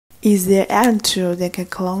Is there an tool that can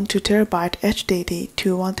clone 2TB HDD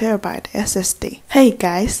to 1TB SSD? Hey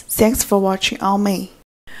guys, thanks for watching on me.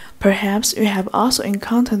 Perhaps you have also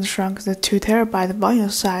encountered shrunk the 2TB volume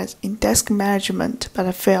size in disk management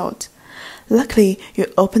but failed. Luckily,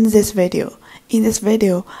 you opened this video. In this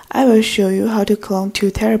video, I will show you how to clone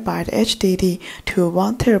 2TB HDD to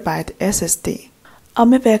 1TB SSD.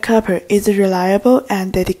 S.MBR Backuper is a reliable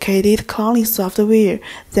and dedicated cloning software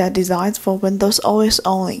that is designed for Windows OS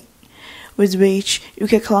only, with which you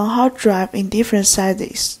can clone hard drive in different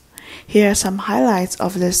sizes. Here are some highlights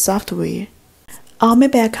of this software.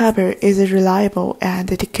 S.MBR Backuper is a reliable and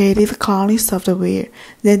dedicated cloning software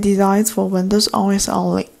that is designed for Windows OS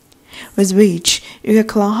only, with which you can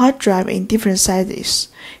clone hard drive in different sizes.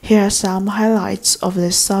 Here are some highlights of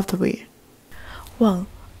this software. 1.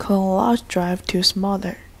 Clone large drive to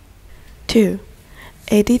smaller. 2.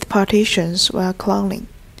 Edit partitions while cloning.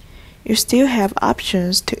 You still have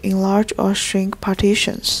options to enlarge or shrink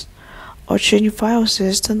partitions, or change file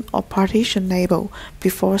system or partition label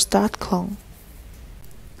before start clone.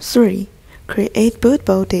 3. Create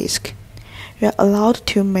bootable disk. You are allowed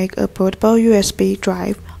to make a bootable USB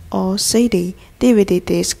drive or CD, DVD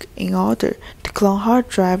disk in order to clone hard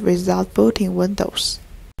drive without booting Windows.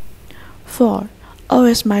 4.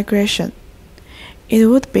 OS migration. It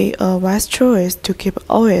would be a wise choice to keep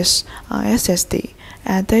OS on SSD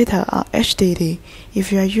and data on HDD if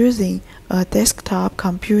you are using a desktop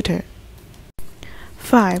computer.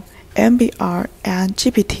 5. S.MBR and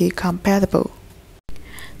GPT compatible.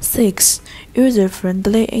 6.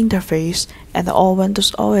 User-friendly interface and all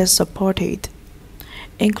Windows OS supported.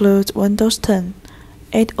 Includes Windows 10,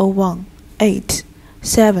 8.01, 8,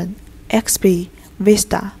 7, XP,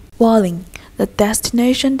 Vista. Warning: the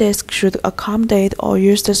destination disk should accommodate or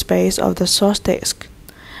use the space of the source disk.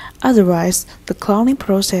 Otherwise, the cloning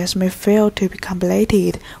process may fail to be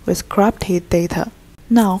completed with corrupted data.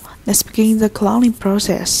 Now, let's begin the cloning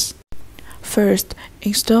process. First,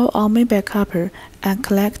 install S.MBR Backuper and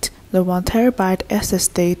connect the 1TB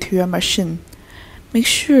SSD to your machine. Make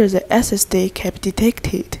sure the SSD can be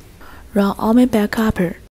detected. Run S.MBR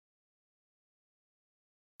Backuper.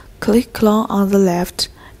 Click Clone on the left,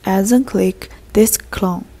 and then click Disk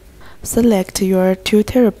Clone. Select your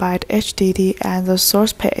 2TB HDD and the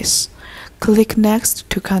source path. Click Next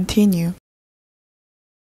to continue.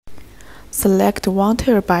 Select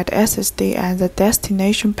 1TB SSD and the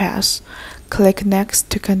destination path. Click Next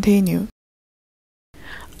to continue.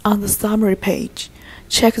 On the summary page,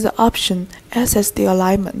 check the option SSD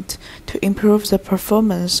alignment to improve the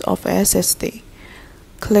performance of SSD.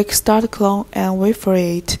 Click Start Clone and wait for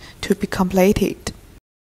it to be completed.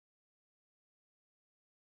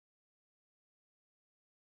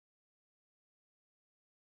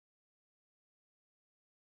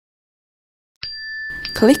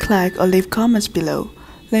 Click like or leave comments below.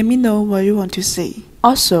 Let me know what you want to see.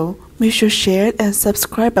 Also, make sure to share and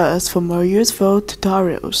subscribe us for more useful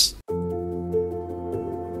tutorials.